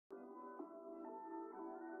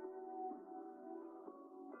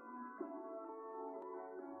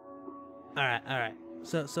Alright.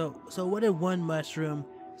 So what did one mushroom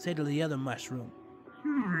say to the other mushroom?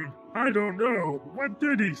 I don't know. What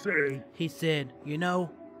did he say? He said, you know,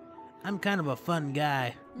 I'm kind of a fun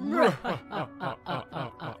guy.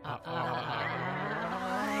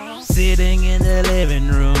 Sitting in the living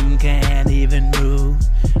room, can't even move.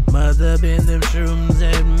 Mother been them shrooms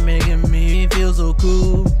and making me feel so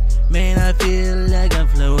cool. Man, I feel like I'm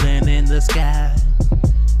floating in the sky.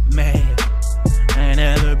 Man, I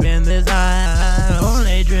never been this high.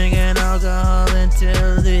 Only drinking alcohol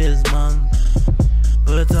until this month.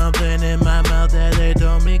 Put something in my mouth that they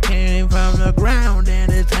told me came from the ground,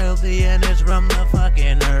 and it's healthy and it's from the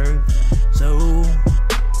fucking earth. So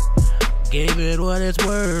gave it what it's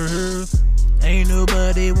worth. Ain't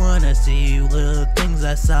nobody wanna see the things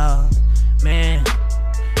I saw. Man,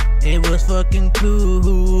 it was fucking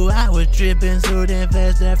cool. I was tripping so damn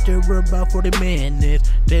fast after about 40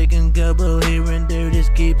 minutes. Taking a couple here and there,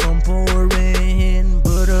 just keep on pouring.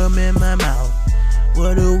 Put them in my mouth,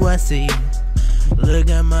 what do I see? Look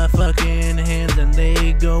at my fucking hands and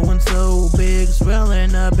they going so big.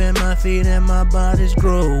 Swelling up in my feet and my body's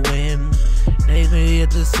growing. Maybe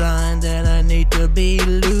it's a sign that I need to be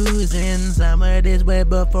losing some of this weight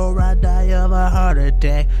before I die of a heart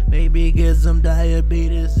attack. Maybe get some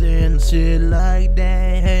diabetes and shit like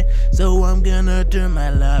that. So I'm gonna turn my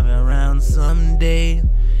life around someday.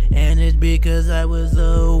 And it's because I was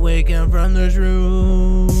awakened from the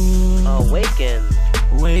shroom. Waking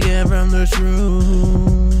from the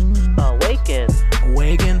shroom.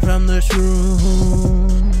 Waking from the shroom.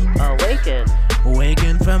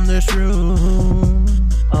 Waking from the shroom.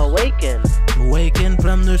 Waking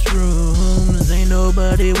from the shrooms. Ain't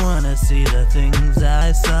nobody wanna see the things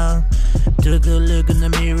I saw. Took a look in the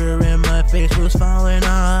mirror and my face was falling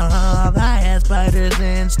off. I had spiders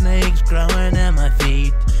and snakes growing at my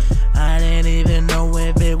feet. I didn't even know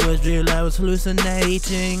if it was real, I was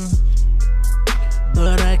hallucinating.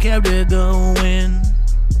 But I kept it going.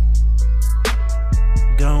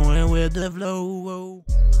 Going with the flow.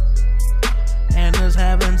 And just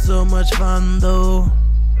having so much fun though.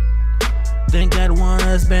 Think I'd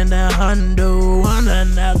wanna spend $100 on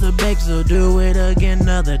another bake, so do it again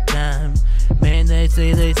another time. Man, they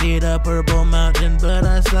say they see the purple mountain, but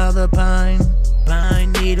I saw the pine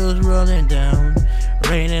needles rolling down,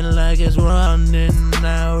 raining like it's running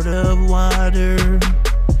out of water.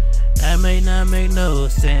 That may not make no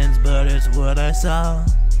sense, but it's what I saw.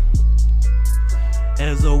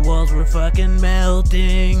 As the walls were fucking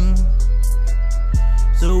melting.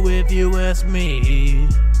 So if you ask me,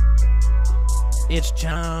 it's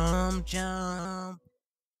chomp chomp.